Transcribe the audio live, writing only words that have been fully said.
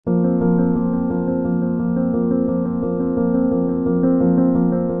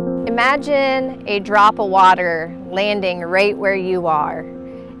Imagine a drop of water landing right where you are.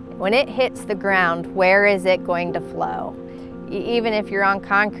 When it hits the ground, where is it going to flow? Even if you're on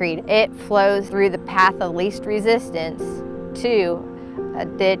concrete, it flows through the path of least resistance to a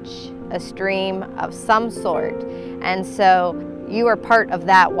ditch, a stream of some sort. And so you are part of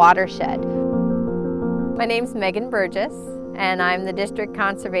that watershed. My name's Megan Burgess, and I'm the District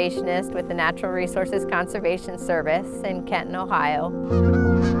Conservationist with the Natural Resources Conservation Service in Kenton, Ohio.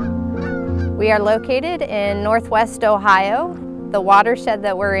 We are located in Northwest Ohio. The watershed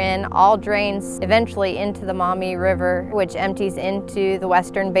that we're in all drains eventually into the Maumee River, which empties into the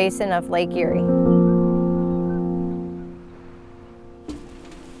western basin of Lake Erie.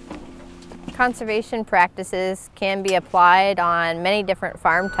 Conservation practices can be applied on many different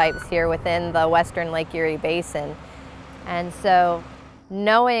farm types here within the Western Lake Erie Basin. And so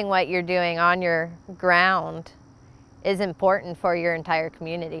knowing what you're doing on your ground is important for your entire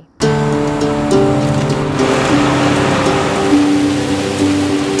community.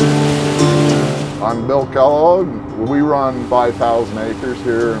 I'm Bill Kellogg. We run 5,000 acres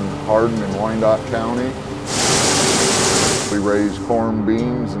here in Hardin and Wyandotte County. We raise corn,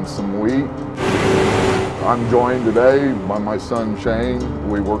 beans, and some wheat. I'm joined today by my son Shane.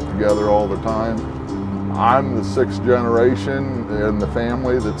 We work together all the time. I'm the 6th generation in the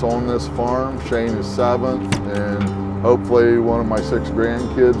family that's on this farm. Shane is 7th, and hopefully one of my 6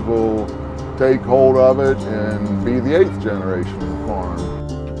 grandkids will take hold of it and be the 8th generation of the farm.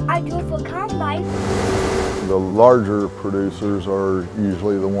 I drove a combine. The larger producers are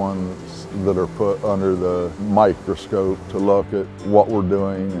usually the ones that are put under the microscope to look at what we're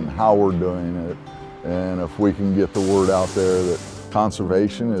doing and how we're doing it. And if we can get the word out there that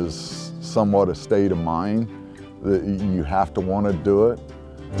conservation is somewhat a state of mind, that you have to want to do it.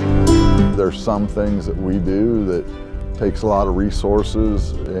 There's some things that we do that takes a lot of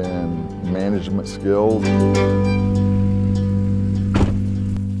resources and management skills.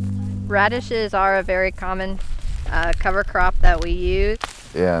 Radishes are a very common cover crop that we use.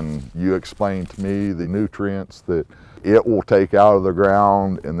 And you explained to me the nutrients that it will take out of the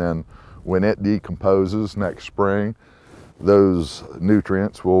ground, and then when it decomposes next spring, those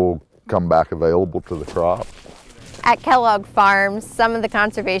nutrients will come back available to the crop. At Kellogg Farms, some of the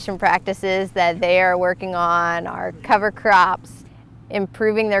conservation practices that they are working on are cover crops,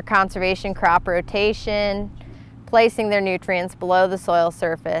 improving their conservation crop rotation, placing their nutrients below the soil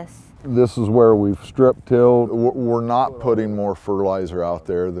surface. This is where we've strip tilled. We're not putting more fertilizer out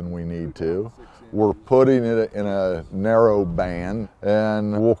there than we need to. We're putting it in a narrow band,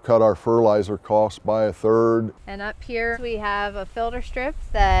 and we'll cut our fertilizer costs by 1/3. And up here we have a filter strip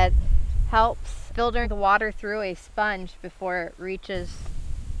that helps filter the water through a sponge before it reaches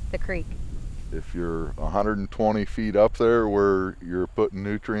the creek. If you're 120 feet up there where you're putting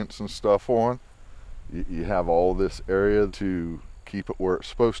nutrients and stuff on, you have all this area to keep it where it's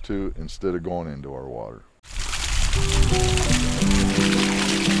supposed to instead of going into our water.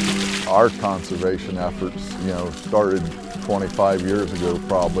 Our conservation efforts, started 25 years ago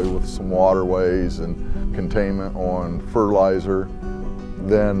probably with some waterways and containment on fertilizer.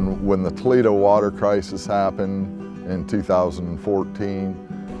 Then when the Toledo water crisis happened in 2014,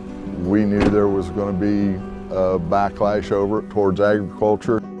 we knew there was going to be a backlash over it towards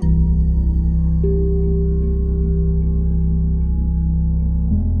agriculture.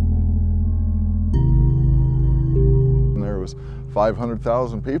 There was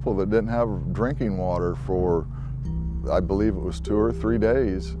 500,000 people that didn't have drinking water for, I believe it was 2 or 3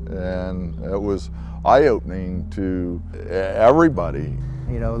 days, and it was eye-opening to everybody.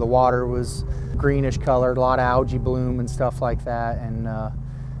 The water was greenish colored, a lot of algae bloom and stuff like that, and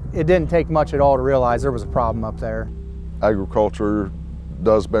it didn't take much at all to realize there was a problem up there. Agriculture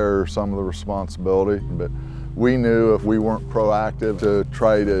does bear some of the responsibility, but we knew if we weren't proactive to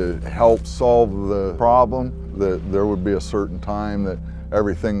try to help solve the problem, that there would be a certain time that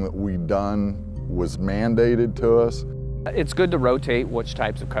everything that we'd done was mandated to us. It's good to rotate which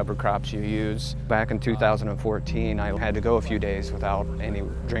types of cover crops you use. Back in 2014, I had to go a few days without any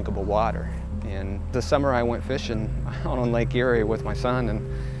drinkable water. And this summer I went fishing out on Lake Erie with my son, and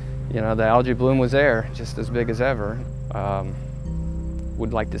the algae bloom was there, just as big as ever.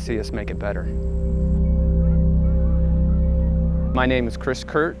 Would like to see us make it better. My name is Chris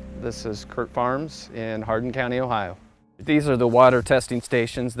Kurt. This is Kurt Farms in Hardin County, Ohio. These are the water testing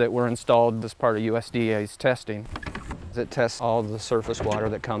stations that were installed as part of USDA's testing. It tests all the surface water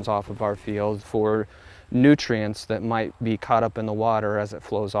that comes off of our field for nutrients that might be caught up in the water as it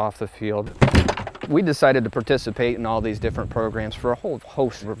flows off the field. We decided to participate in all these different programs for a whole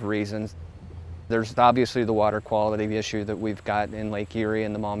host of reasons. There's obviously the water quality issue that we've got in Lake Erie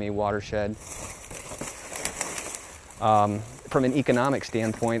and the Maumee Watershed. From an economic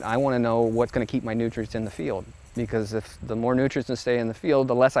standpoint, I want to know what's going to keep my nutrients in the field, because if the more nutrients that stay in the field,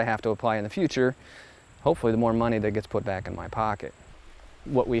 the less I have to apply in the future, hopefully the more money that gets put back in my pocket.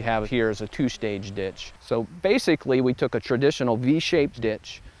 What we have here is a two-stage ditch. So basically we took a traditional V-shaped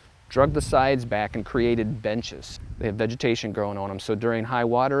ditch, drug the sides back and created benches. They have vegetation growing on them, so during high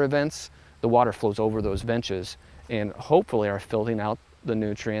water events, the water flows over those benches and hopefully are filtering out the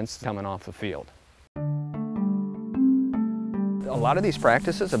nutrients coming off the field. A lot of these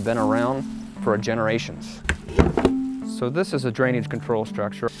practices have been around for generations. So this is a drainage control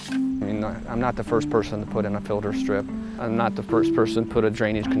structure. I mean, I'm not the first person to put in a filter strip. I'm not the first person to put a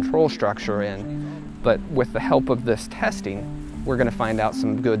drainage control structure in. But with the help of this testing, we're going to find out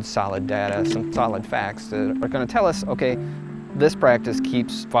some good solid data, some solid facts that are going to tell us, okay, this practice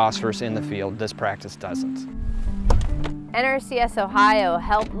keeps phosphorus in the field, this practice doesn't. NRCS Ohio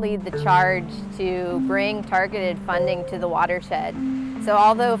helped lead the charge to bring targeted funding to the watershed. So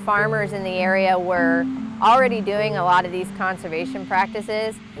although farmers in the area were already doing a lot of these conservation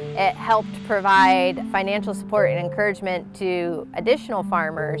practices, it helped provide financial support and encouragement to additional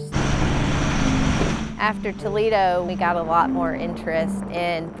farmers. After Toledo, we got a lot more interest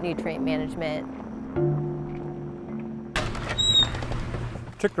in nutrient management.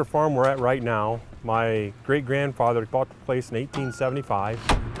 Particular farm we're at right now, my great-grandfather bought the place in 1875.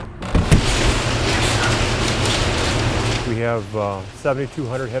 We have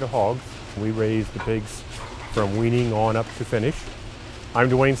 7,200 head of hogs. We raise the pigs from weaning on up to finish. I'm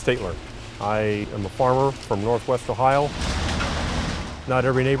Dwayne Stateler. I am a farmer from Northwest Ohio. Not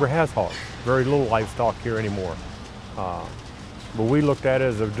every neighbor has hogs. Very little livestock here anymore. But we looked at it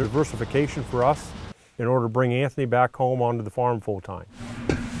as a diversification for us in order to bring Anthony back home onto the farm full-time.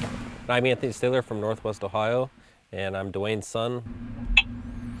 I'm Anthony Stateler from Northwest Ohio, and I'm Dwayne's son.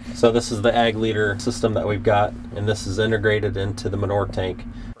 So this is the ag leader system that we've got, and this is integrated into the manure tank.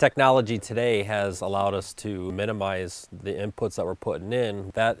 Technology today has allowed us to minimize the inputs that we're putting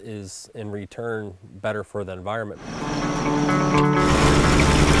in. That is, in return, better for the environment.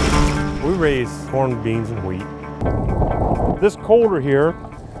 We raise corn, beans, and wheat. This coulter here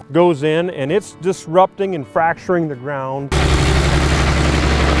goes in, and it's disrupting and fracturing the ground.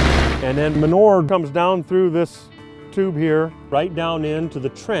 And then manure comes down through this tube here, right down into the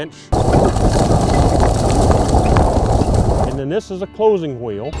trench. And then this is a closing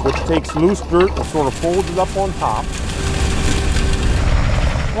wheel, which takes loose dirt and sort of folds it up on top.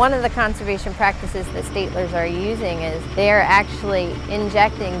 One of the conservation practices that Statelers are using is they are actually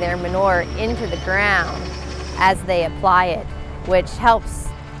injecting their manure into the ground as they apply it, which helps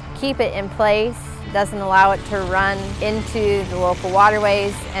keep it in place, doesn't allow it to run into the local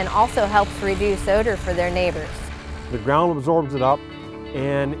waterways, and also helps reduce odor for their neighbors. The ground absorbs it up,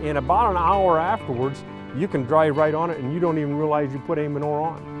 and in about an hour afterwards, you can drive right on it and you don't even realize you put any manure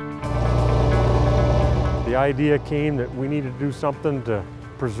on. The idea came that we needed to do something to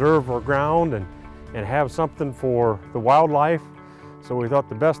preserve our ground and have something for the wildlife, so we thought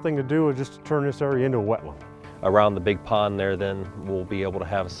the best thing to do was just to turn this area into a wetland. Around the big pond there, then we'll be able to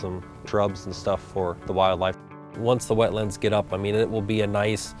have some shrubs and stuff for the wildlife. Once the wetlands get up, I mean, it will be a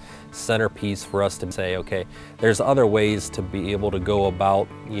nice centerpiece for us to say, okay, there's other ways to be able to go about,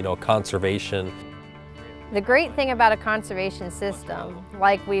 you know, conservation. The great thing about a conservation system,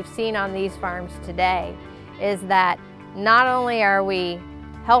 like we've seen on these farms today, is that not only are we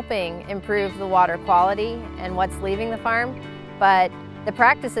helping improve the water quality and what's leaving the farm, but the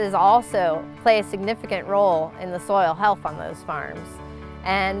practices also play a significant role in the soil health on those farms.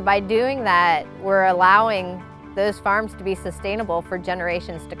 And by doing that, we're allowing those farms to be sustainable for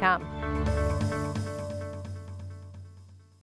generations to come.